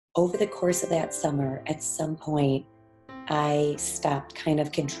over the course of that summer, at some point, I stopped kind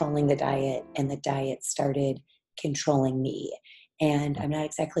of controlling the diet and the diet started controlling me. And I'm not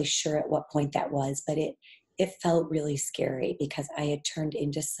exactly sure at what point that was, but it felt really scary because I had turned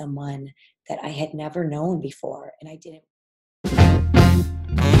into someone that I had never known before. And I didn't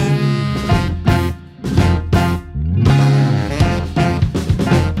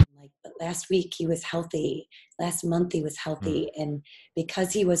like, but last week he was healthy. Last month he was Mm. healthy. And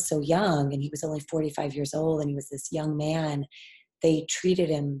because he was so young and he was only 45 years old and he was this young man, they treated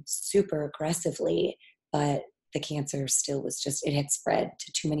him super aggressively, but the cancer still was just, it had spread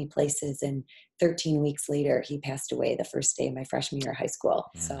to too many places. And 13 weeks later, he passed away the first day of my freshman year of high school.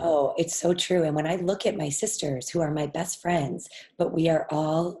 Mm. So it's so true. And when I look at my sisters, who are my best friends, but we are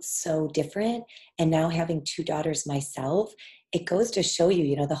all so different, and now having two daughters myself, it goes to show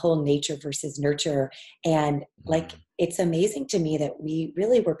you, the whole nature versus nurture. And like, Mm. it's amazing to me that we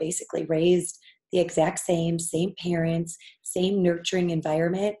really were basically raised the exact same parents, same nurturing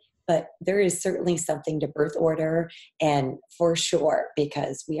environment, but there is certainly something to birth order, and for sure,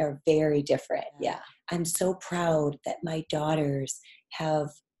 because we are very different. Yeah. I'm so proud that my daughters have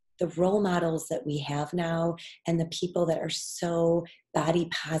the role models that we have now and the people that are so body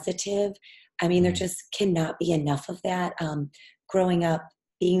positive. I mean, there Mm. just cannot be enough of that. Growing up,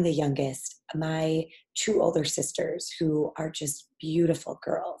 being the youngest, my two older sisters who are just beautiful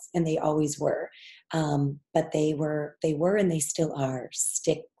girls, and they always were. But they were, and they still are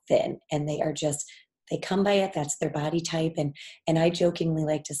stick thin, and they are just, they come by it. That's their body type. And I jokingly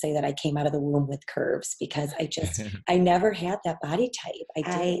like to say that I came out of the womb with curves because I never had that body type.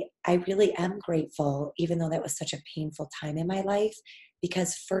 I really am grateful, even though that was such a painful time in my life,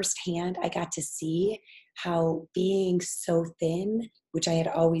 because firsthand I got to see how being so thin, which I had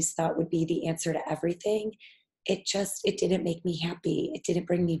always thought would be the answer to everything, it didn't make me happy. It didn't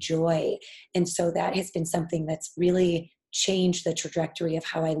bring me joy. And so that has been something that's really changed the trajectory of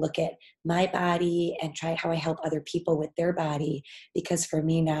how I look at my body and try how I help other people with their body. Because for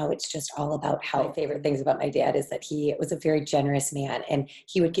me now, it's just all about health. My favorite things about my dad is that he was a very generous man, and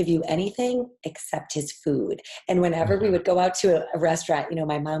he would give you anything except his food. And whenever we would go out to a restaurant,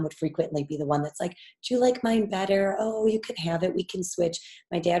 my mom would frequently be the one that's like, do you like mine better? Oh, you can have it. We can switch.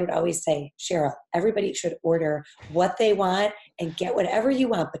 My dad would always say, Cheryl, everybody should order what they want and get whatever you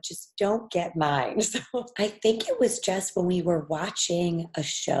want, but just don't get mine. So I think it was just when we were watching a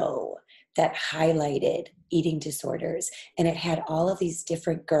show that highlighted eating disorders, and it had all of these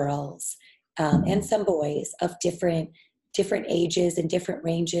different girls and some boys of different ages and different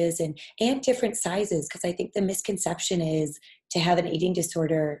ranges and different sizes, because I think the misconception is to have an eating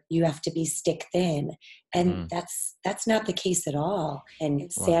disorder you have to be stick thin, and Mm. that's not the case at all. And Wow.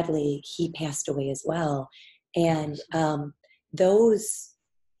 sadly he passed away as well. I And see.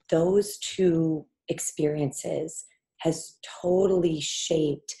 those two experiences has totally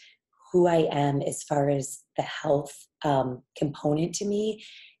shaped who I am as far as the health component to me.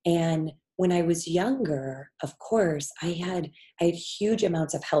 And when I was younger, of course, I had huge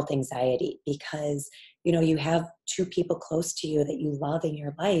amounts of health anxiety because you have two people close to you that you love in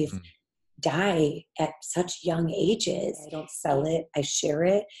your life Mm. die at such young ages. I don't sell it, I share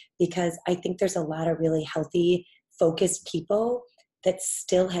it, because I think there's a lot of really healthy, focused people that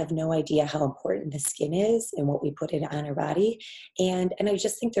still have no idea how important the skin is and what we put it on our body. And I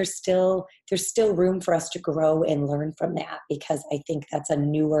just think there's still room for us to grow and learn from that, because I think that's a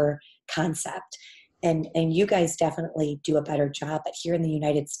newer concept. And you guys definitely do a better job. But here in the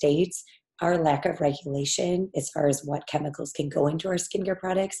United States, our lack of regulation as far as what chemicals can go into our skincare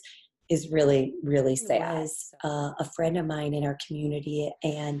products is really, really sad. A friend of mine in our community,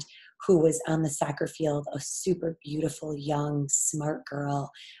 and who was on the soccer field, a super beautiful, young, smart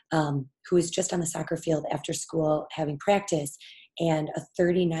girl, who was just on the soccer field after school having practice. And a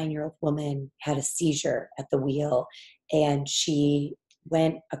 39-year-old woman had a seizure at the wheel, and she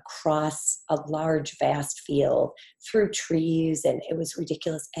went across a large, vast field through trees, and it was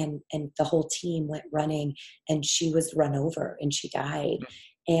ridiculous. And the whole team went running, and she was run over and she died.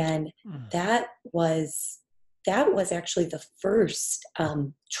 And Mm. that was actually the first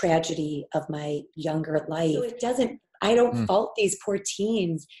tragedy of my younger life. So I don't Mm. fault these poor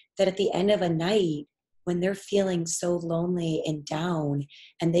teens that at the end of a night, when they're feeling so lonely and down,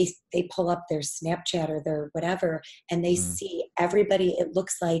 and they pull up their Snapchat or their whatever, and they Mm. see everybody, it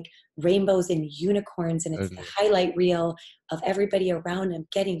looks like rainbows and unicorns, and it's the Totally. highlight reel of everybody around them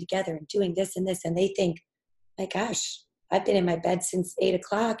getting together and doing this and this, and they think, my gosh, I've been in my bed since 8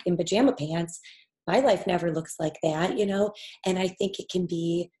 o'clock in pajama pants. my life never looks like that, you know? And I think it can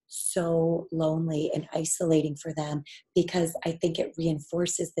be so lonely and isolating for them because I think it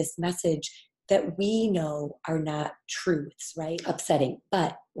reinforces this message that we know are not truths, right? Upsetting.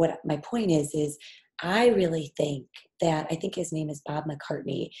 But what my point is I really think that I think his name is Bob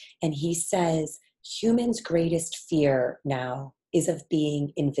McCartney, and he says humans' greatest fear now is of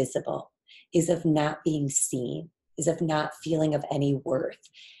being invisible, is of not being seen, is of not feeling of any worth.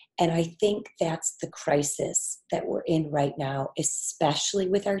 And I think that's the crisis that we're in right now, especially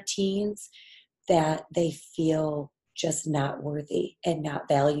with our teens, that they feel just not worthy and not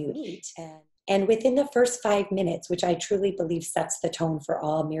valued. And within the first 5 minutes, which I truly believe sets the tone for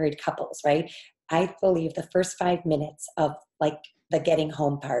all married couples, right? I believe the first 5 minutes of like the getting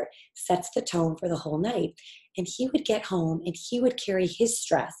home part sets the tone for the whole night. And he would get home and he would carry his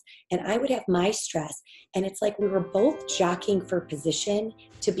stress and I would have my stress. And it's like we were both jockeying for position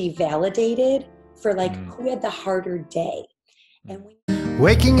to be validated for like who had the harder day. And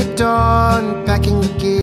waking at dawn, packing the gear.